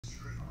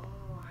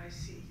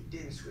see. You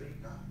didn't scream,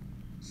 no.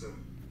 So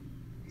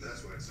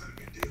that's why it's not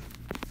a big deal.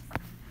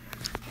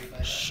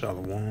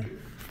 Shalom,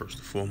 first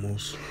and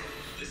foremost.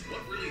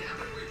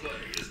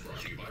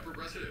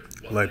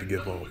 I'd like to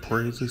give all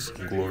praises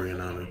and glory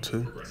and honor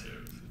to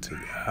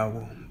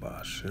Yahweh,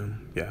 Ba'ashem,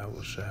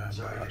 Yahweh Shai,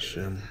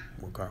 Ba'ashem,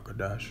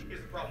 Wakakadash.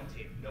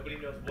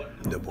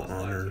 Double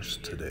honors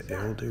to the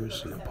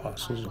elders and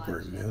apostles of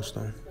Great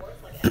Millstone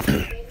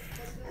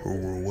who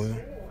rule well.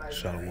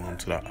 Shalom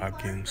to the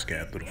Akim,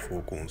 scattered through the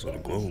four corners of the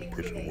globe,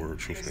 preaching the word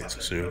truthfully and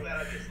sincerely.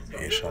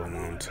 And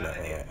shalom to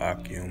the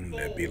Akim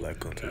that be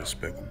like unto the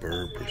speckled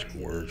bird, preaching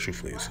the word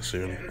truthfully and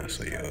sincerely. I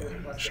say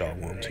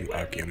shalom to you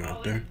Akim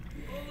out there.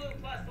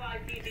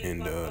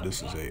 And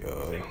this is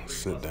a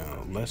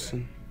sit-down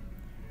lesson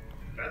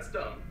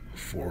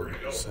for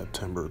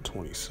September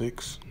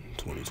 26,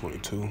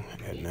 2022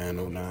 at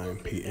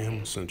 9:09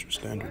 p.m. Central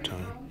Standard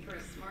Time.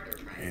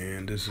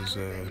 And this is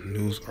a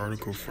news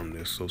article from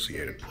the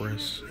Associated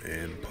Press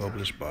and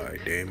published by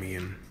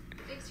Damian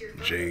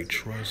J.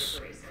 Truss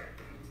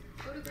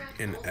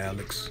and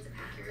Alex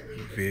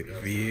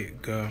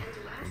Viega,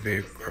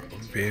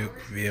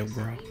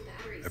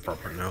 if I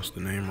pronounced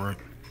the name right.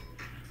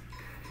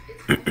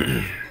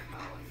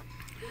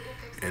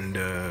 And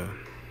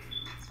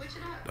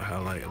the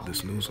highlight of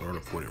this news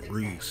article, when it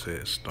reads,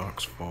 says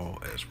stocks fall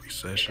as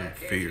recession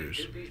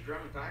fears.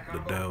 The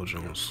Dow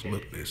Jones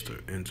slipped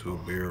into a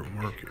bear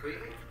market.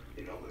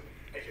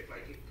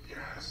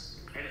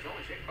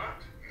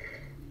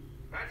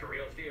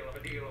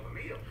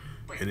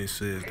 And it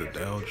says the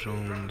Dow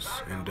Jones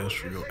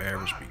Industrial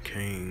Average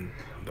became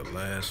the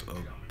last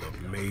of the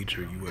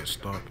major U.S.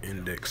 stock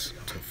index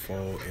to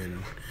fall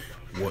in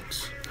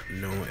what's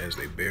known as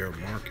a bear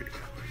market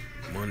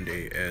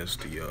Monday, as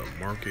the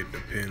market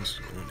depends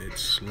on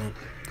its slump,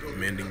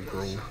 amending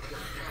growth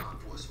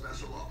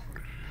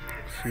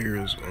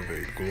fears of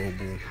a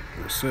global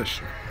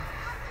recession.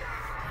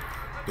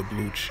 The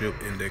blue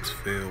chip index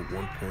fell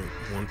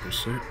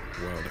 1.1%,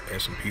 while the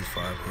S&P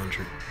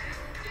 500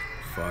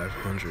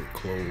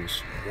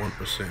 closed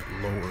 1%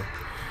 lower,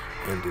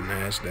 and the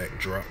NASDAQ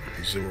dropped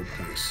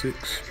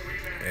 0.6%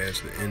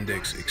 as the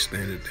index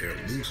extended their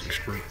losing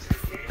streak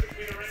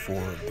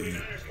for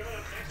the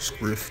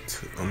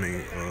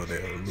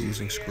their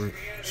losing streak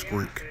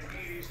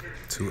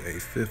to a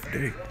fifth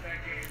day.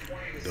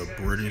 The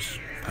British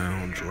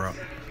pound dropped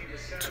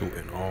to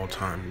an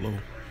all-time low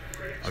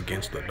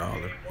against the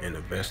dollar, and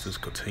investors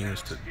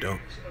continues to dump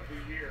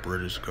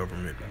British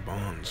government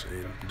bonds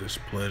in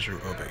displeasure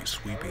of a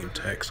sweeping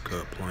tax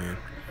cut plan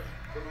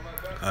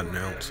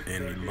announced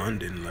in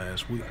London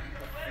last week.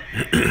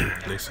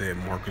 They said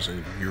markets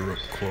in Europe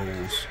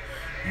closed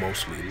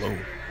mostly low.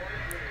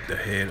 The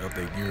head of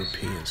the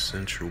European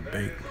Central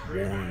Bank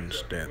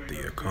warns that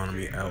the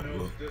economy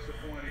outlook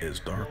is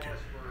darkened.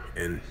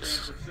 And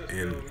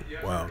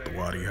wow, the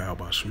Wadi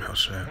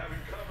Shai,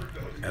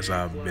 as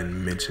I've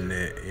been mentioning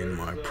that in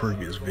my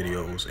previous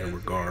videos in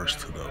regards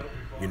to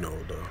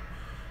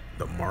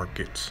the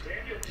markets,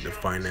 the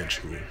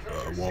financial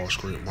Wall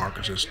Street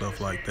markets and stuff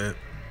like that.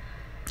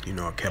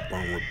 I kept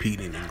on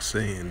repeating and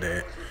saying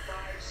that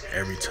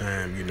every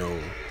time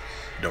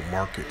the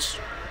markets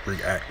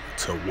react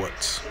to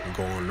what's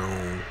going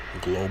on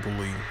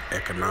globally,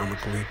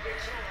 economically,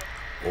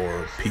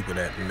 or people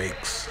that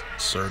makes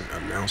certain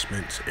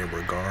announcements in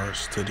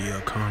regards to the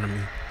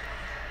economy,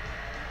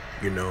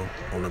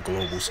 on a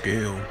global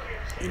scale,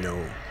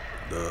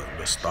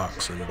 the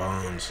stocks and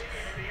bonds,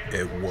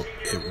 it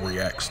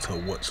reacts to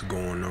what's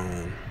going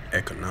on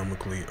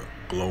economically,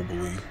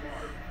 globally,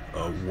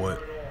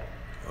 what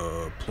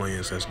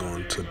plans that's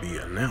going to be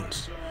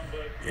announced.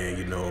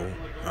 And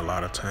a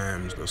lot of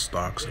times the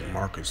stocks and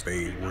markets,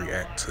 they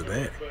react to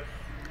that.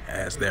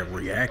 As that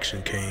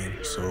reaction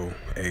came, so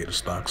the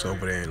stocks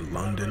over there in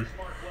London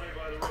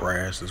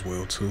crashed as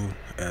well too,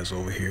 as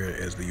over here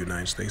as the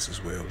United States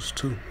as well as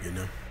too,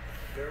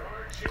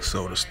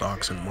 So the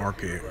stocks and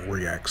market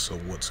reacts to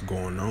what's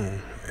going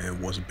on and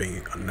what's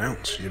being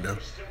announced, It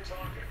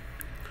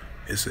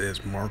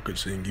says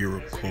markets in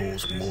Europe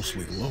closed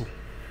mostly low.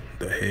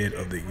 The head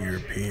of the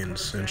European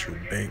Central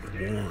Bank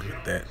warned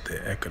that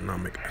the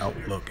economic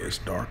outlook is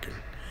darkened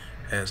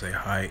as a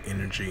high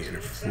energy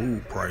and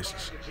food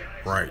prices,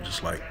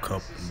 just like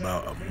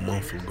about a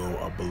month ago,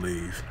 I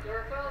believe,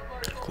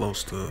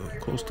 close to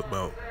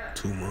about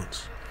 2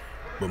 months,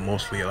 but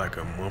mostly like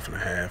a month and a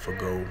half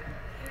ago,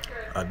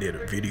 I did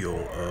a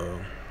video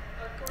of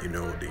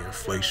the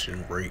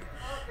inflation rate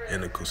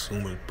and the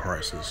consumer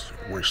prices,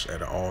 which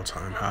at an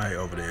all-time high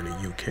over there in the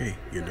UK,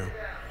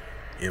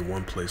 in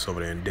one place over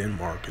there in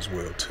Denmark as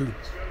well too.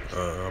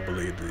 I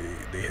believe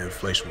the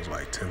inflation was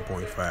like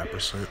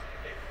 10.5%.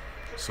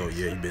 So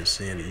yeah, you've been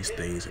seeing these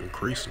things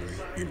increasingly,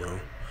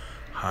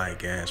 high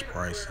gas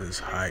prices,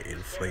 high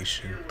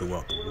inflation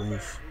throughout the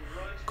roof,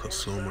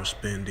 consumer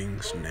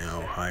spendings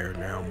now higher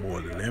now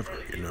more than ever,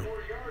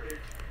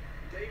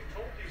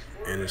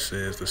 And it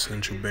says the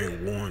central bank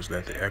warns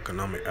that the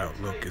economic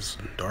outlook is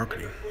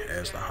darkening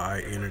as the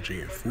high energy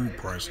and food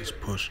prices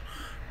pushed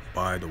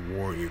by the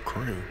war in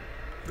Ukraine.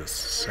 The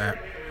Sept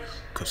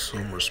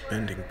consumer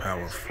spending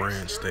power,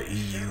 France, the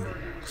EU,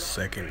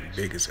 second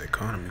biggest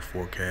economy,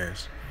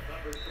 forecast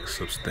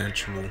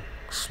substantial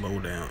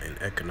slowdown in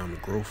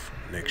economic growth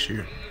next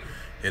year.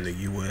 In the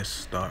U.S.,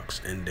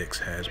 stocks index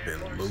has been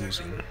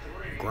losing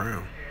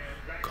ground,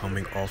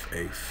 coming off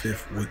a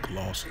fifth-week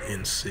loss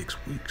in 6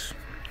 weeks.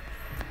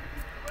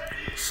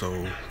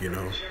 So,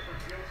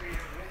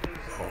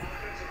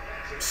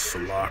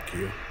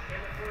 Slovakia.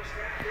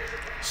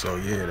 So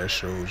yeah, that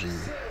shows you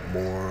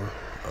more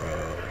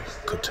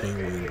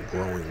continuing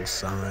growing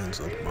signs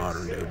of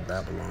modern day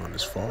Babylon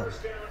is falling.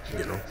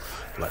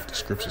 Like the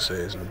scripture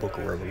says in the book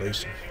of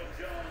Revelation,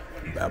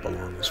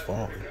 Babylon is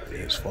falling, and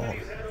it's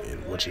falling,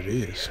 and which it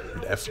is,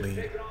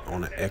 definitely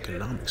on an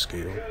economic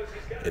scale,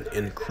 an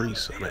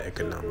increase on an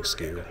economic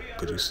scale,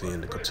 because you see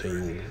in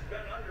the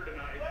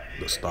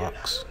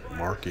stocks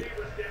market,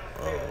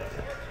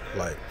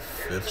 like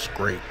the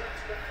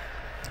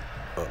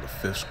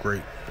fifth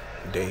straight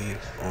day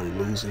on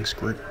losing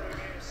streak,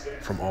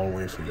 from all the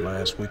way from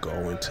last week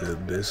all the way to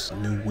this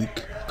new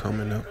week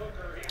coming up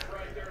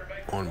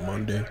on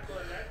Monday,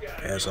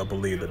 as I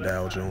believe the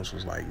Dow Jones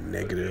was like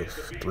negative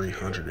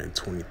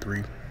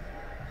 323,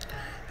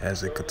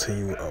 as it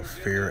continued a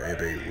fear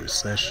of a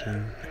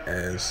recession,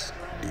 as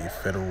the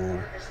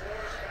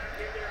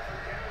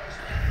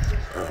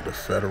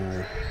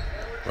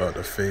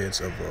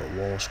feds of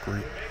Wall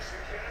Street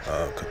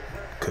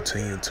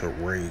continue to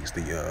raise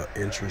the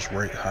interest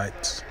rate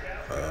hikes,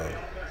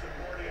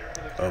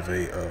 of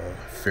a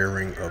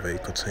fearing of a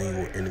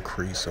continual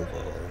increase of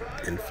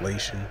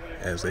inflation,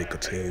 as they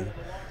continue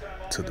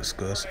to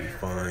discuss and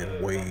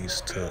find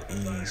ways to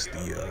ease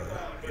the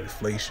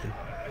inflation,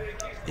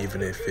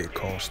 even if it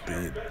costs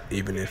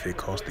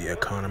the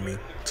economy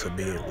to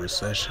be in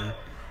recession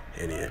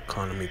and the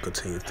economy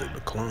continues to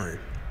decline.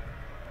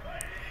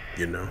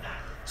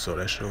 So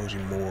that shows you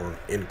more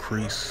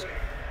increase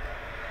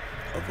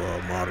of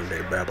modern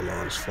day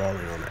Babylon is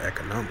falling on the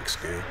economic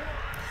scale.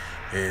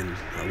 And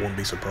I won't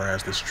be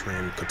surprised this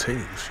trend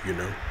continues.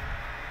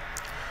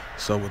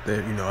 So with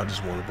that, I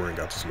just want to bring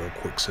out this little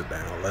quick sit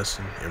down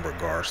lesson in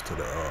regards to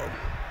the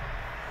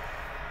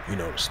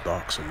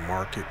stocks and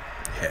market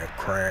have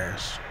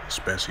crashed,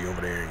 especially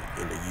over there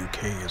in the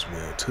UK as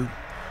well too.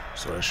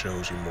 So that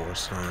shows you more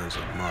signs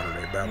of modern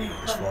day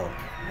Babylon is falling.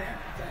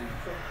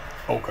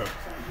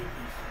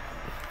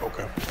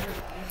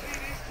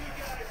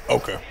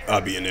 Okay,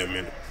 I'll be in there a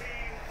minute.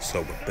 So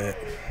with that,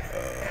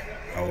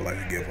 I would like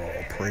to give all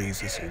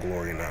praises and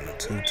glory and honor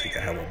to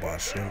Yahweh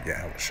Ba'Shem,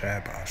 Yahweh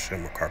Shai,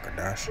 Ba'Shem,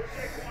 Makakadash.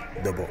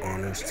 Double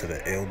honors to the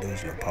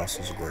elders and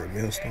apostles of Great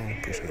Millstone,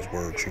 preaching his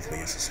word truthfully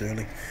and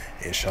sincerely.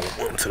 And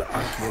shalom to the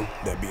Akim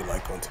that be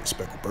like unto the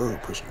speckled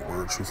bird, preaching the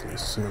word truthfully and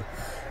sincerely.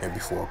 And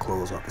before I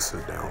close out the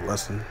sit down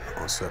lesson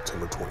on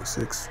September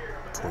 26,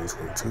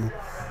 2022,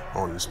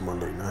 on this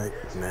Monday night,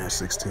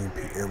 9:16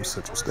 p.m.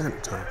 Central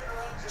Standard Time.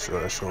 So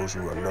that shows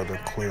you another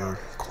clear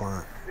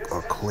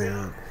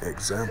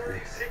example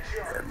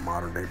that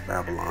modern day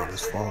Babylon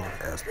is falling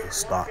as the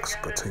stocks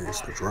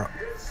continues to drop,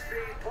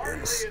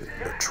 and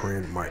the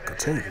trend might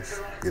continue.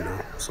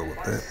 So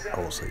with that, I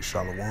will say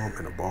shalom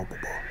and a ball.